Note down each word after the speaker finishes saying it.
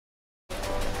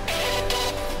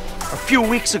A few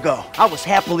weeks ago, I was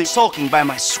happily sulking by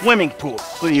my swimming pool.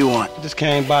 What do you want? Just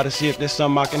came by to see if there's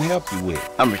something I can help you with.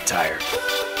 I'm retired.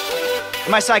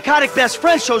 My psychotic best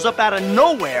friend shows up out of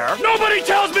nowhere. Nobody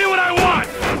tells me what I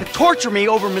want! To torture me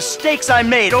over mistakes I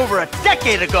made over a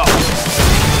decade ago.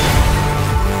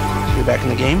 You're back in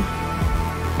the game?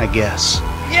 I guess.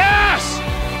 Yes!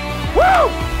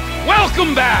 Woo!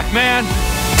 Welcome back, man!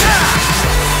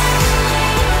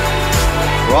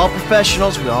 We're all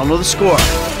professionals. We all know the score.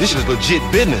 This is legit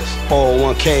business.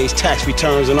 401ks, tax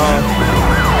returns, and all.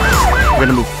 We're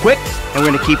gonna move quick, and we're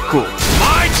gonna keep cool.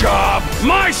 My job,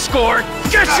 my score,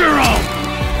 get your own!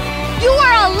 You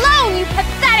are alone, you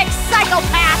pathetic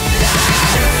psychopath!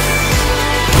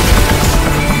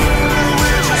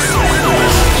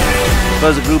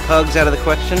 Suppose a group hug's out of the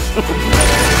question?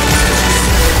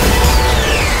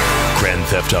 Grand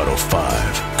Theft Auto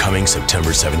 5, coming September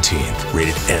 17th.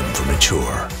 Rated M for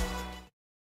mature.